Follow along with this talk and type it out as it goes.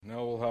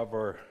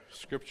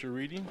scripture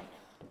reading.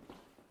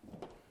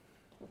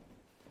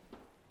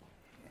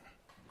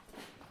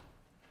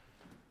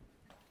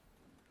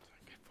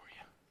 Good for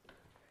you.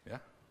 Yeah?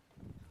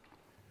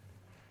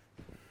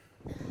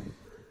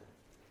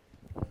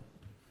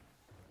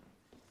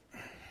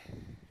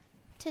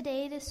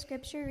 Today, the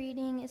scripture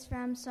reading is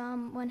from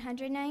Psalm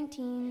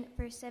 119,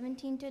 verse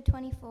 17 to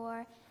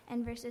 24,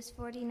 and verses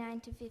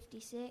 49 to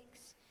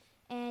 56,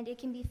 and it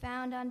can be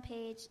found on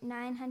page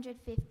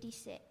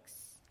 956.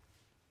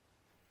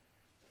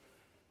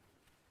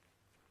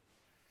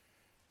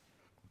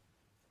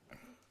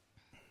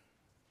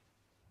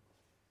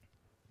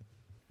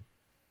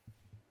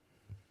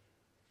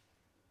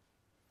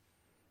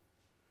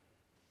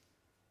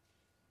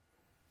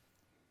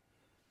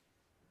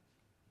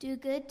 Do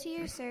good to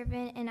your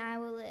servant, and I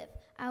will live.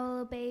 I will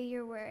obey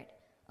your word.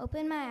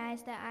 Open my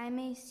eyes that I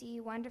may see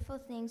wonderful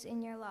things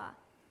in your law.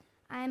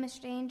 I am a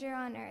stranger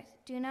on earth.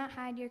 Do not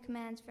hide your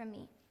commands from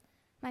me.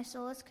 My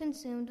soul is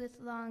consumed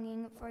with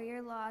longing for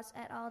your laws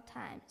at all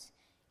times.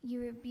 You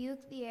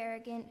rebuke the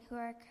arrogant who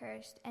are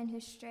cursed and who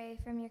stray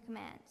from your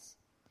commands.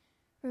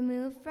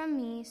 Remove from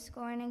me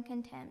scorn and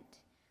contempt,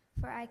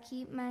 for I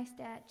keep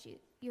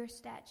your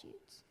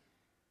statutes.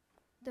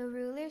 The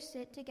rulers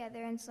sit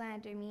together and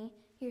slander me.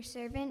 Your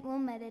servant will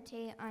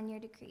meditate on your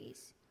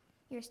decrees.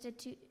 Your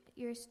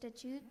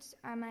statutes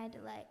are my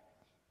delight.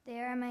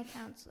 They are my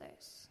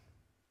counselors.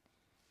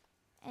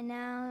 And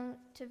now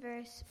to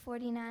verse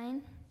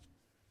 49.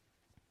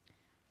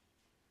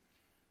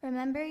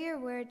 Remember your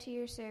word to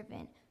your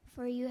servant,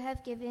 for you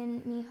have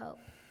given me hope.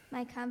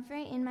 My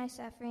comfort in my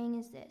suffering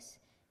is this: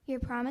 your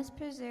promise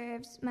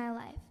preserves my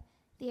life.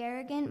 The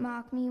arrogant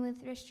mock me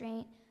with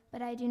restraint,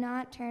 but I do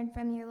not turn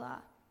from your law.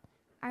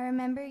 I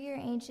remember your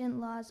ancient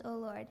laws, O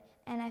Lord,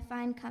 and I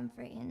find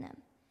comfort in them.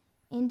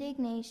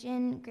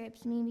 Indignation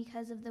grips me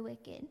because of the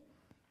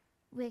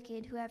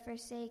wicked who have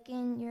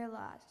forsaken your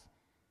laws.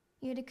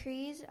 Your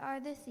decrees are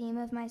the theme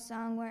of my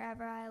song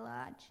wherever I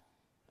lodge.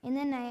 In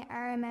the night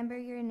I remember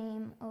your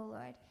name, O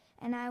Lord,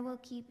 and I will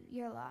keep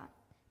your law.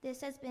 This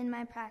has been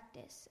my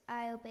practice.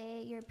 I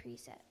obey your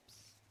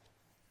precepts.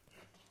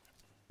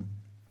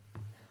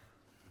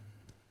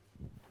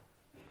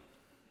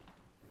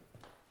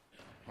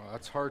 Well,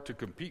 that's hard to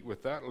compete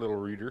with that little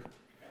reader.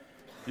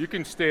 You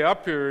can stay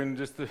up here and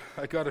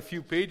I got a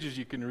few pages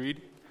you can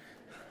read.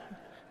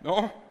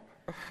 No?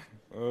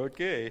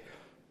 Okay.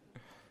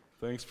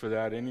 Thanks for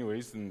that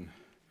anyways. And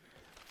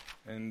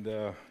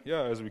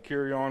as we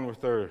carry on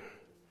with our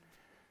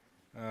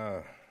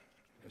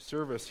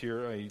service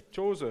here, I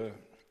chose a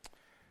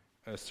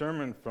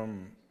sermon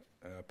from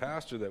a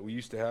pastor that we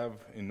used to have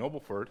in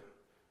Nobleford,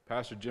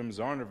 Pastor Jim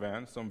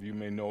Zondervan. Some of you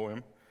may know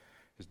him.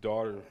 His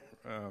daughter,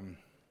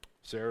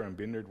 Sarah and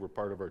Bindard, were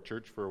part of our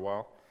church for a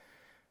while.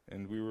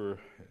 And we were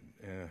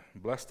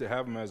blessed to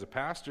have him as a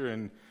pastor,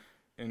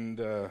 and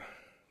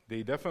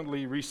they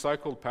definitely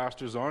recycled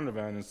Pastor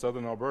Zondervan in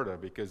southern Alberta,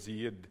 because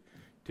he had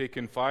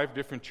taken 5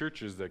 different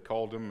churches that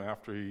called him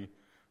after he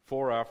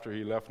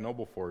left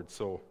Nobleford.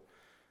 So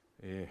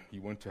he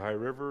went to High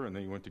River, and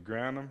then he went to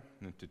Grantham,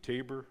 and then to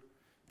Tabor,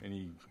 and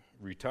he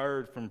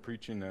retired from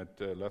preaching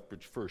at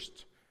Lethbridge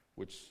First,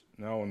 which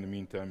now in the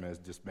meantime has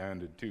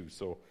disbanded too.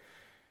 So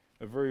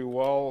a very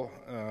well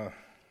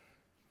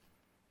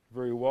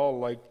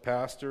liked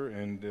pastor,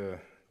 and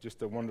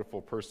just a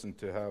wonderful person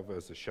to have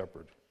as a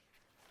shepherd.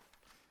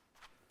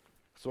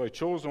 So I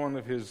chose one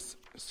of his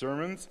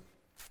sermons,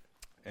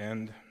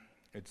 and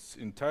it's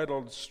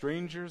entitled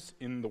Strangers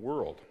in the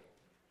World.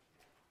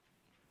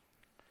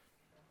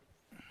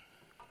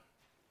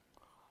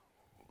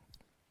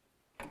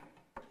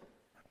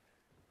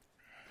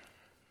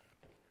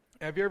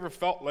 Have you ever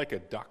felt like a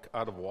duck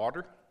out of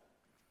water?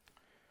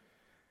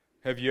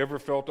 Have you ever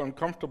felt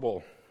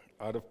uncomfortable,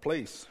 out of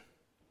place,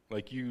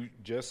 like you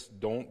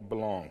just don't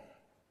belong?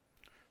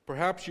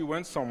 Perhaps you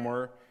went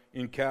somewhere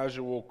in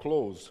casual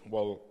clothes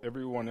while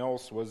everyone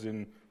else was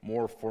in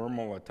more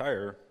formal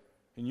attire,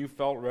 and you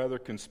felt rather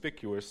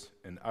conspicuous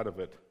and out of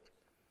it.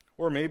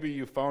 Or maybe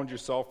you found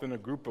yourself in a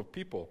group of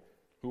people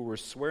who were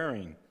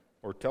swearing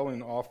or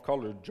telling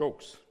off-colored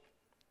jokes,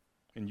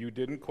 and you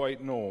didn't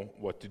quite know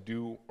what to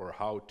do or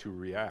how to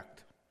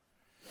react.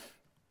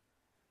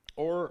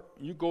 Or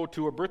you go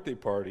to a birthday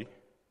party,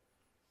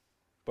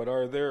 but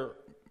are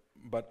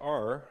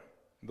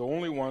the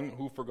only one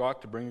who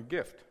forgot to bring a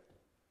gift.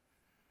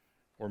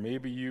 Or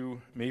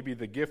maybe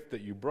the gift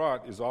that you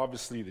brought is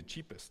obviously the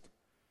cheapest.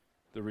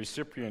 The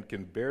recipient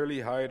can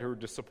barely hide her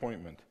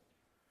disappointment.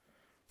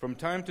 From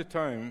time to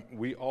time,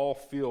 we all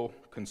feel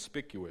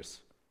conspicuous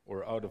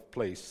or out of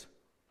place,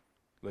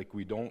 like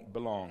we don't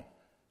belong.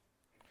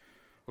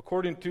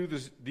 According to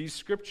these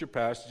scripture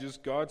passages,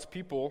 God's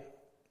people,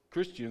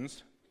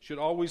 Christians, should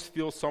always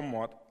feel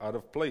somewhat out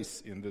of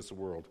place in this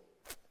world.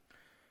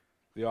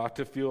 They ought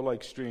to feel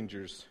like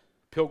strangers,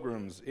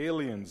 pilgrims,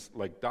 aliens,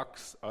 like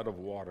ducks out of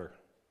water,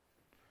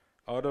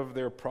 out of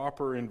their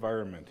proper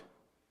environment.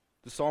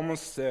 The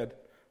psalmist said,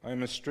 I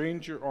am a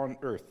stranger on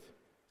earth.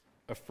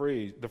 The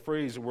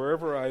phrase,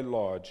 wherever I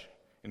lodge,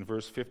 in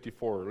verse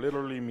 54,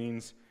 literally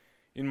means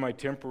in my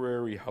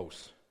temporary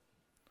house.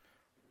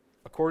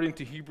 According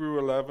to Hebrews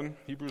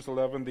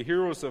 11, the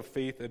heroes of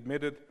faith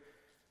admitted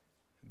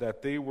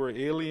that they were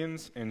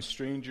aliens and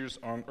strangers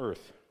on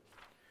earth.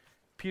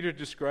 Peter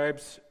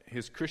describes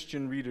his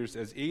Christian readers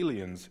as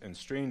aliens and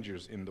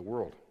strangers in the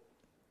world.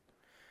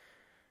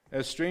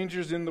 As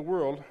strangers in the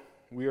world,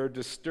 we are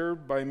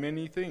disturbed by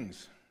many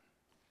things.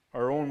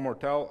 Our own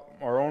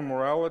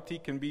morality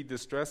can be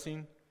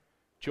distressing.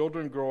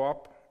 Children grow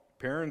up,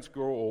 parents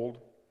grow old.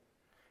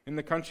 In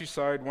the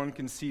countryside, one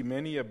can see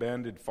many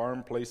abandoned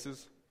farm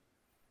places.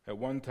 At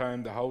one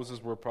time, the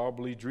houses were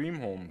probably dream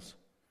homes,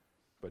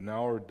 but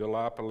now are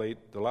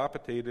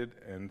dilapidated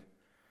and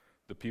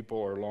the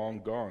people are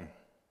long gone.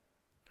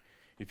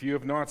 If you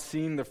have not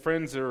seen the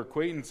friends or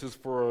acquaintances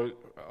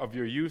of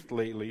your youth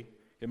lately,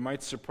 it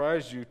might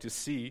surprise you to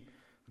see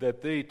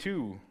that they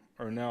too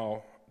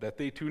now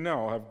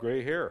have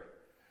gray hair.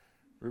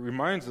 It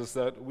reminds us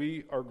that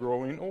we are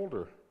growing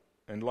older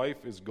and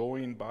life is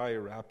going by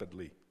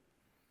rapidly.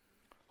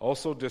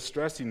 Also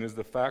distressing is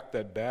the fact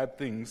that bad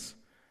things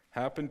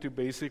happen to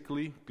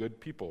basically good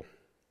people,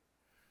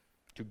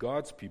 to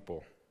God's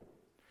people.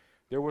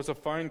 There was a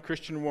fine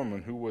Christian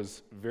woman who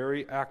was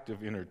very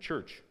active in her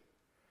church.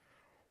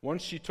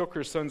 Once she took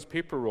her son's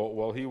paper route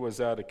while he was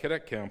at a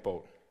cadet camp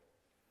out.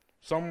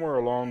 Somewhere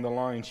along the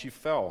line she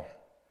fell,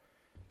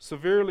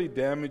 severely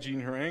damaging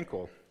her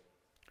ankle.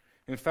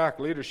 In fact,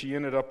 later she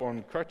ended up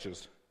on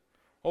crutches.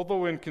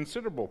 Although in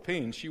considerable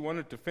pain, she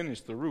wanted to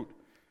finish the route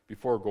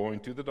before going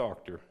to the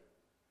doctor.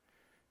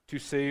 To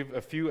save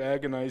a few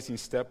agonizing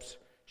steps,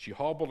 she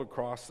hobbled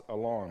across a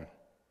lawn.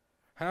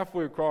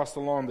 Halfway across the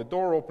lawn, the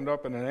door opened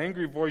up and an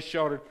angry voice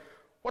shouted,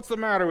 "What's the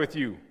matter with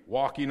you,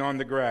 walking on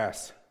the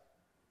grass?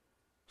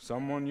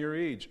 Someone your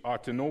age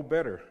ought to know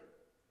better."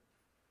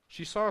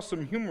 She saw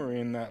some humor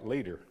in that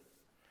later.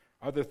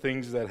 Other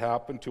things that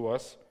happen to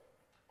us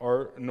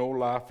are no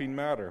laughing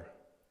matter.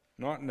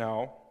 Not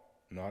now,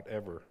 not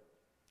ever.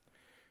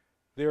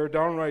 They are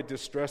downright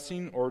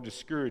distressing or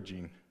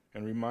discouraging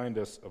and remind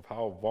us of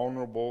how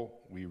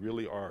vulnerable we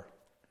really are.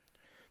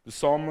 The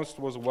psalmist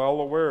was well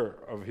aware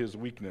of his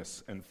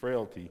weakness and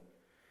frailty.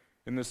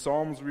 In the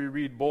Psalms, we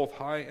read both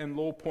high and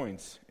low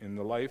points in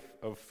the life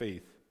of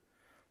faith.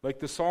 Like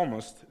the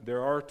psalmist,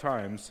 there are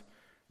times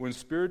when,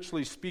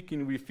 spiritually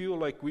speaking, we feel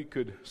like we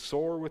could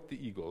soar with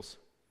the eagles.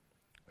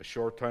 A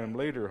short time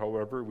later,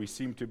 however, we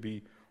seem to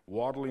be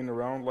waddling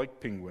around like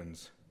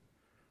penguins.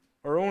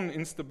 Our own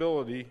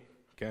instability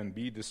can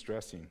be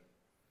distressing.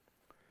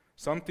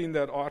 Something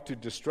that ought to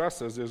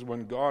distress us is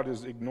when God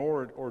is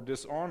ignored or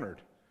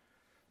dishonored.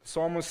 The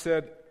psalmist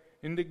said,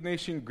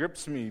 "Indignation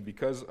grips me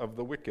because of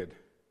the wicked,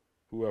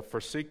 who have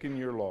forsaken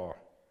your law."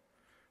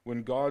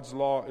 When God's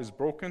law is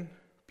broken,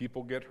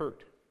 people get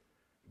hurt.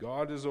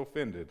 God is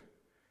offended,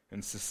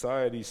 and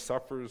society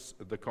suffers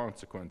the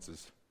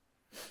consequences.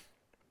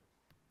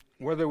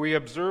 Whether we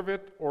observe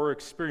it or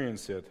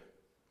experience it,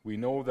 we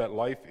know that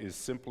life is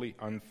simply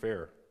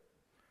unfair.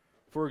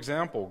 For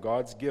example,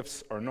 God's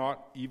gifts are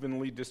not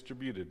evenly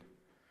distributed.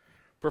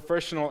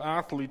 Professional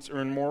athletes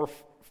earn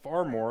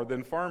far more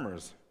than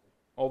farmers,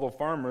 although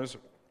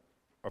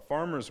a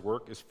farmer's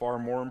work is far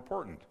more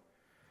important.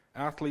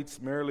 Athletes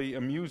merely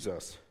amuse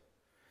us.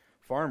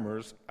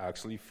 Farmers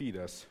actually feed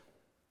us.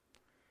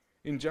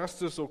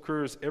 Injustice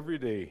occurs every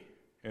day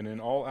and in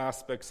all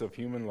aspects of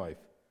human life.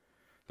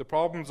 The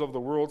problems of the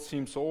world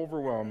seem so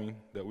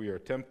overwhelming that we are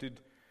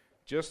tempted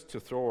just to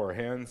throw our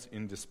hands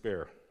in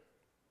despair.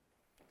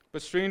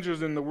 But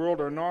strangers in the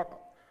world are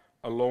not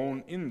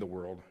alone in the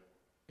world.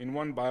 In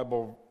one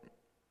Bible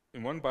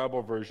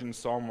version,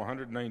 Psalm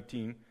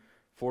 119,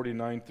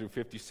 49 through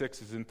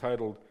 56 is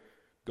entitled,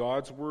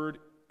 "God's word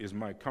is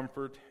my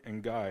comfort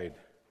and guide,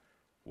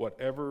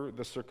 whatever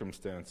the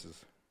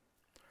circumstances."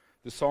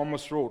 The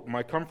psalmist wrote,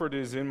 My comfort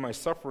in my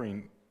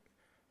suffering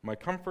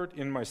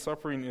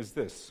is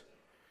this: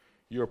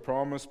 your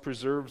promise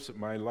preserves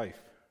my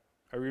life.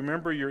 I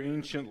remember your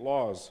ancient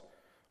laws,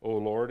 O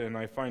Lord, and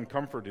I find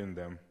comfort in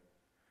them.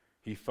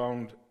 He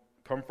found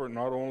comfort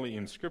not only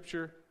in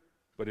Scripture,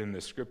 but in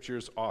the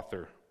Scripture's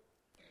author.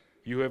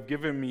 You have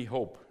given me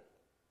hope.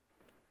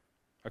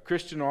 A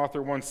Christian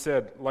author once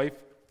said,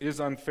 "Life is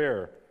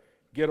unfair.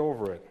 Get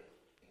over it."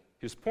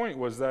 His point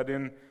was that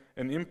in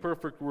an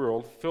imperfect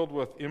world filled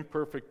with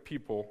imperfect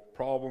people,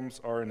 problems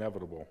are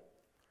inevitable.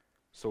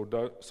 So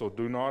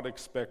do not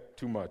expect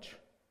too much.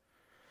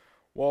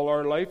 While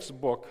our life's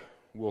book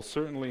will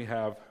certainly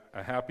have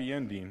a happy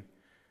ending,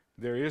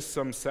 there is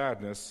some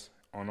sadness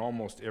on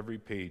almost every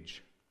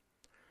page.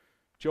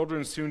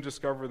 Children soon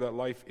discover that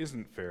life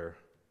isn't fair.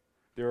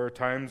 There are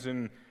times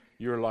in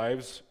your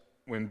lives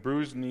when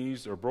bruised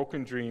knees or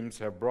broken dreams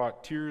have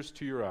brought tears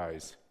to your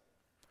eyes.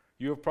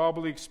 You have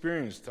probably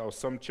experienced how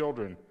some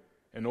children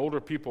and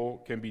older people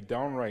can be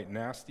downright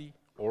nasty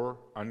or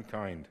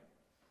unkind.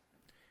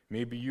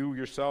 Maybe you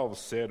yourselves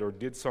said or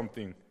did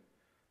something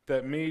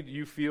that made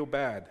you feel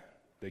bad,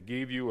 that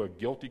gave you a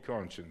guilty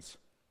conscience.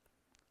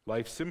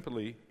 Life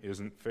simply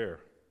isn't fair.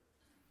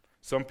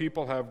 Some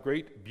people have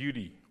great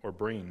beauty or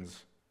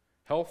brains,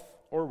 health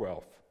or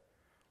wealth,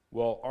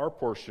 while our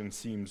portion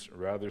seems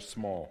rather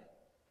small.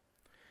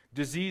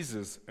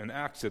 Diseases and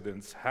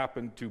accidents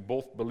happen to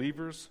both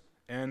believers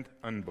and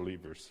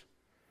unbelievers.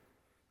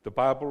 The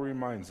Bible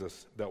reminds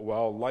us that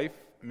while life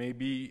may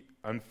be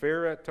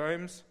unfair at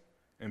times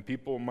and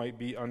people might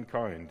be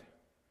unkind,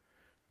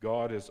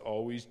 God is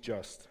always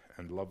just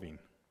and loving.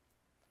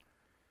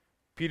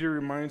 Peter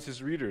reminds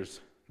his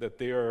readers that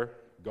they are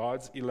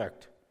God's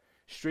elect,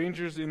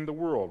 strangers in the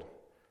world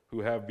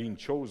who have been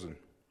chosen.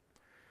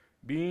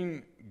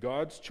 Being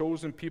God's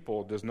chosen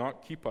people does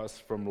not keep us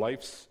from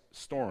life's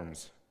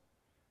storms,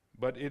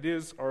 but it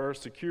is our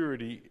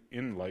security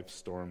in life's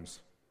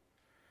storms.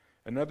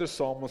 Another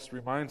psalmist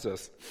reminds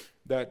us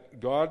that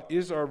God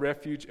is our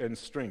refuge and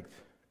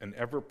strength, an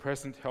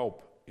ever-present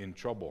help in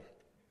trouble.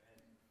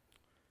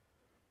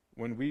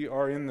 When we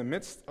are in the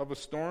midst of a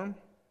storm,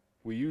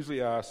 we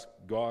usually ask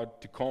God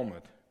to calm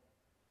it.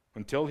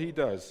 Until he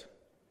does,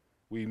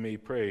 we may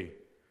pray,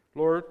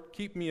 Lord,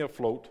 keep me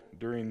afloat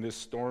during this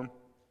storm.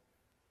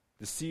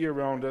 The sea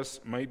around us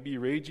might be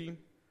raging,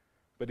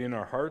 but in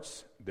our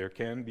hearts there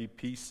can be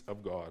peace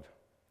of God.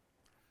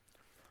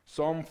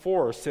 Psalm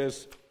 4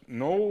 says,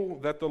 know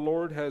that the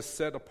Lord has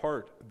set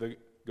apart the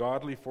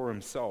godly for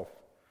himself.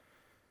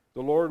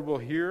 The Lord will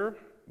hear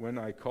when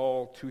I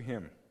call to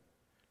him.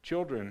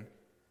 Children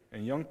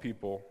and young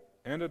people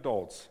and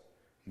adults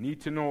need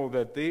to know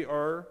that they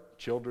are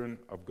children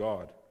of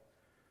God.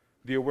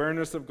 The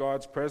awareness of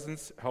God's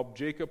presence helped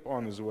Jacob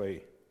on his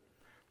way.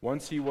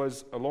 Once he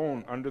was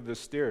alone under the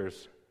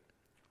stars,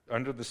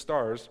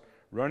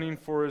 running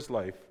for his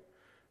life,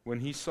 when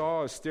he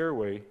saw a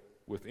stairway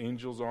with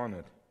angels on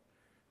it.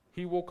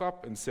 He woke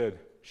up and said,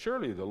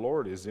 surely the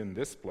Lord is in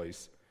this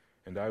place,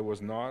 and I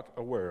was not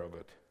aware of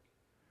it.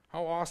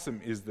 How awesome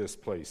is this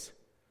place?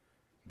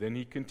 Then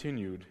he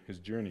continued his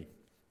journey.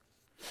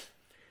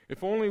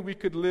 If only we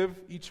could live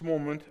each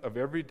moment of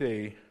every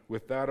day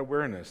with that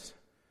awareness,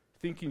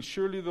 thinking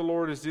surely the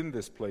Lord is in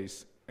this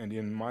place and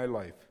in my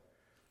life.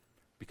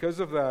 Because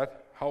of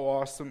that, how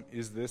awesome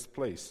is this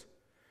place?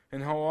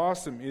 And how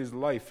awesome is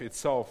life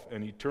itself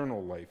and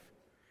eternal life?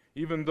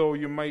 Even though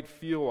you might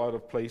feel out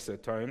of place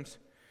at times,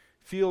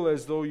 feel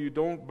as though you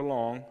don't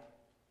belong,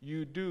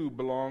 you do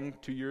belong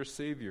to your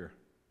Savior.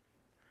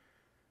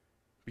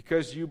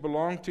 Because you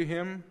belong to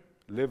him,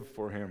 live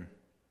for him.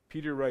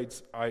 Peter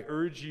writes, I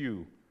urge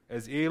you,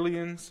 as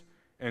aliens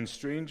and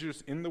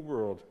strangers in the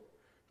world,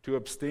 to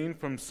abstain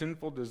from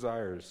sinful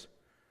desires,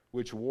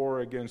 which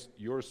war against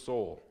your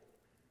soul.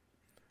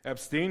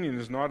 Abstaining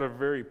is not a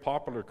very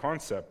popular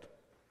concept,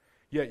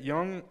 yet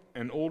young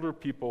and older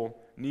people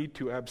need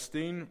to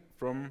abstain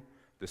from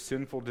the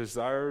sinful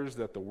desires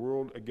that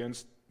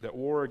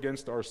war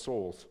against our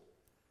souls.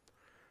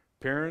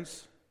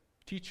 Parents,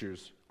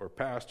 teachers, or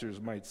pastors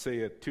might say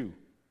it too.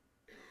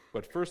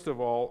 But first of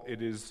all,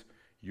 it is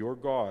your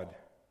God,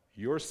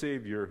 your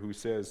Savior, who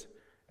says,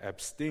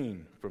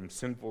 abstain from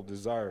sinful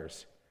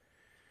desires.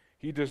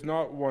 He does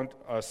not want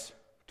us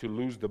to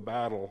lose the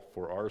battle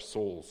for our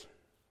souls.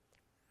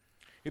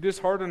 It is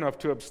hard enough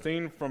to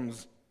abstain from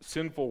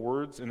sinful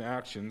words and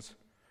actions.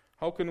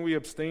 How can we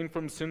abstain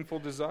from sinful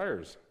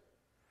desires?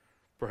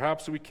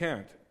 Perhaps we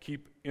can't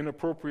keep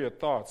inappropriate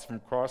thoughts from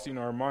crossing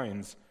our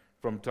minds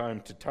from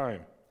time to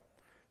time,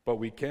 but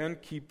we can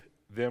keep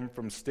them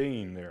from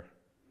staying there.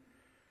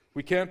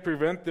 We can't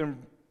prevent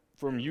them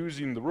from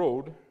using the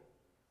road,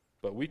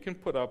 but we can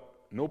put up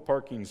no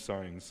parking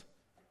signs,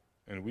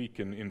 and we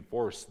can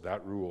enforce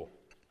that rule.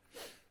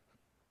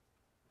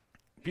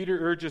 Peter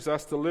urges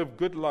us to live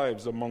good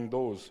lives among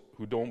those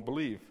who don't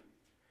believe.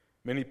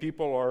 Many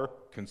people are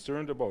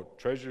concerned about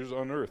treasures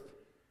on earth,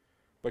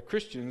 but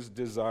Christians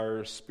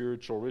desire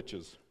spiritual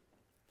riches.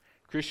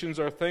 Christians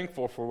are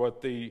thankful for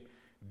what they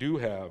do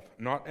have,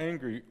 not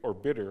angry or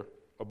bitter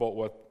about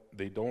what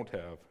they don't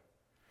have.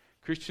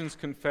 Christians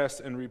confess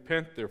and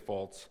repent their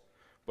faults,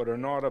 but are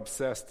not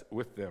obsessed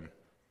with them.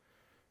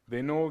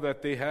 They know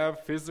that they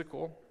have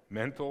physical,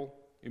 mental,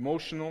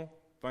 emotional,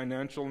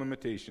 financial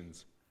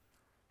limitations.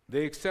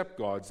 They accept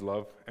God's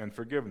love and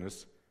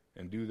forgiveness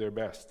and do their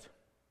best.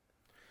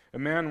 A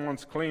man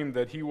once claimed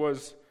that he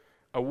was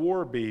a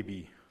war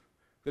baby,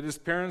 that his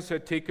parents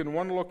had taken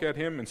one look at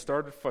him and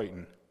started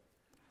fighting.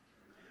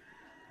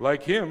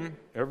 Like him,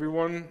 every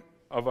one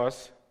of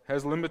us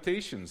has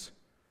limitations,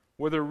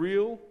 whether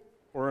real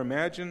or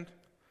imagined,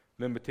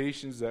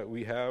 limitations that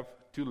we have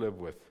to live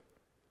with.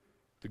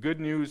 The good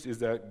news is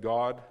that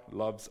God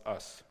loves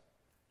us.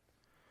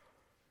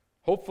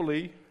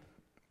 Hopefully,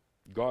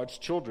 God's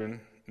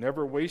children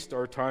never waste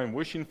our time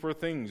wishing for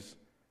things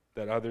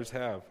that others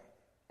have,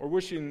 or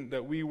wishing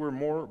that we were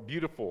more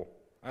beautiful,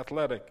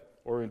 athletic,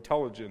 or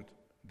intelligent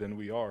than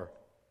we are.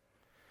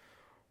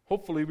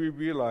 Hopefully, we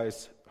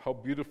realize how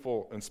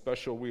beautiful and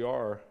special we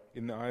are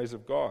in the eyes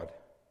of God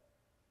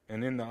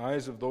and in the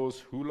eyes of those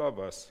who love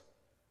us.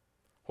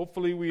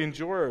 Hopefully, we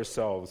enjoy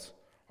ourselves,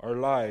 our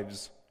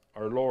lives,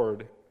 our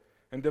Lord,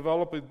 and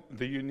develop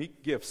the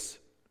unique gifts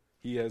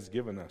He has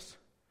given us.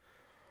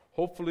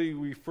 Hopefully,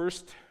 we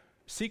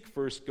seek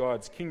first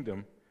God's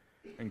kingdom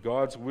and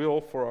God's will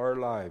for our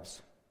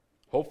lives.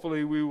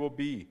 Hopefully we will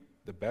be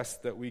the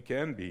best that we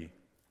can be,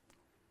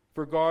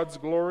 for God's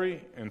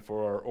glory and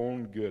for our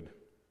own good.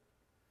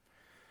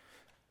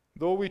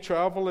 Though we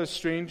travel as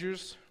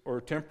strangers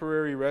or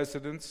temporary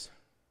residents,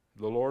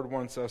 the Lord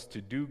wants us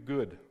to do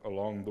good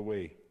along the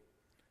way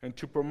and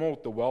to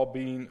promote the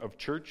well-being of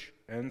church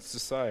and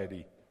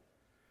society.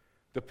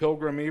 The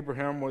pilgrim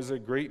Abraham was a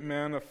great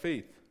man of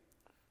faith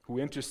who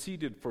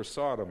interceded for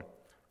Sodom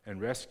and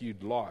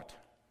rescued Lot.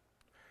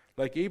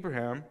 Like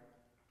Abraham,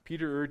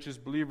 Peter urges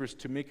believers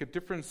to make a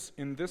difference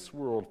in this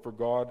world for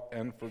God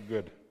and for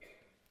good.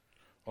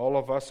 All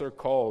of us are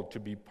called to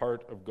be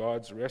part of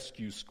God's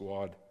rescue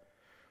squad,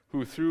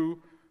 who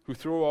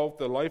throw out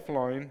the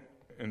lifeline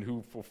and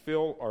who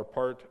fulfill our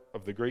part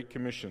of the Great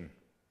Commission.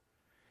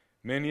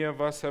 Many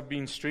of us have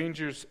been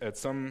strangers at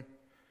some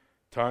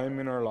time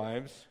in our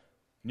lives,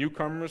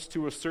 newcomers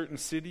to a certain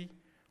city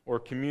or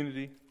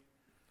community.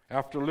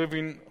 After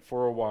living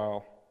for a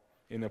while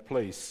in a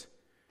place,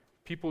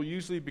 people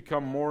usually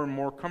become more and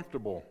more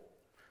comfortable.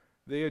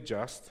 They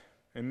adjust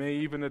and may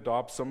even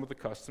adopt some of the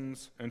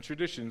customs and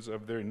traditions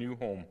of their new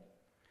home.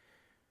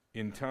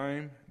 In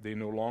time, they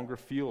no longer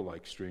feel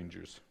like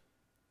strangers.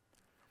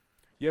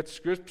 Yet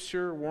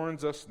Scripture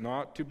warns us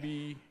not to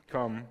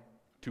become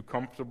too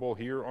comfortable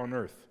here on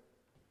earth.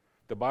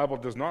 The Bible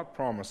does not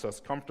promise us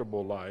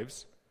comfortable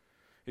lives.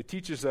 It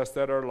teaches us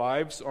that our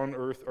lives on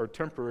earth are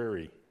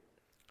temporary,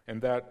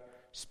 and that,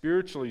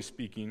 spiritually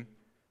speaking,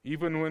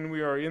 even when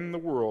we are in the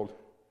world,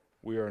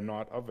 we are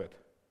not of it.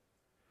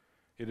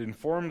 It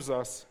informs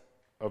us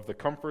of the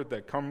comfort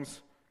that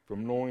comes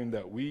from knowing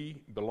that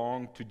we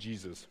belong to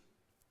Jesus.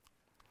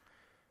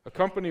 A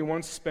company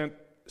once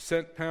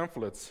sent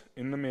pamphlets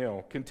in the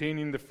mail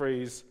containing the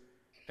phrase,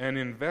 "An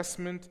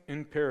investment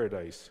in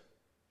paradise."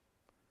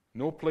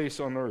 No place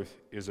on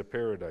earth is a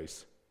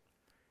paradise.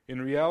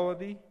 In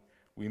reality,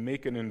 we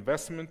make an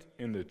investment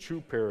in the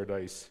true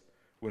paradise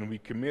when we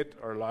commit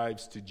our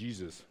lives to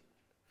Jesus.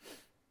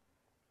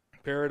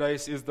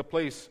 Paradise is the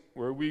place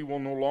where we will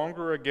no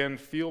longer again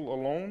feel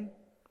alone,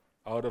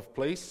 out of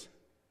place,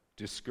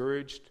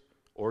 discouraged,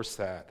 or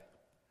sad.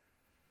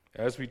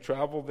 As we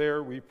travel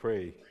there, we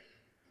pray,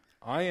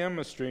 "I am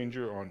a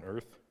stranger on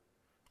earth.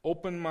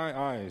 Open my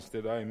eyes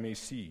that I may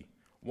see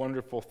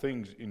wonderful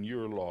things in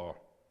your law.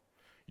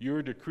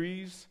 Your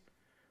decrees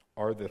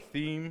are the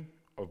theme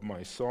of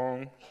my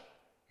song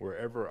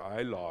wherever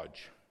I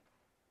lodge."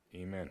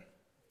 Amen.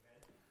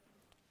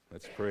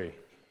 Let's pray.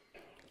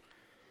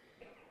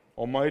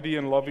 Almighty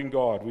and loving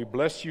God, we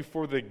bless you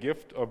for the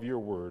gift of your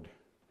word,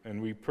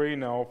 and we pray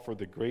now for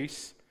the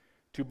grace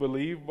to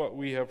believe what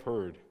we have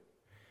heard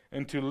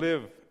and to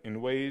live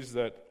in ways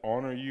that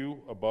honor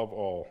you above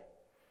all.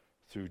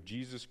 Through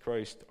Jesus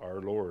Christ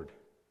our Lord.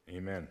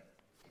 Amen.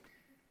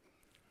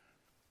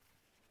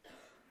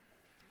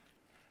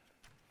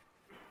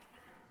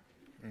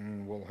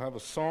 And we'll have a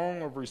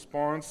song of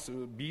response,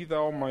 "Be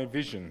Thou My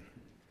Vision."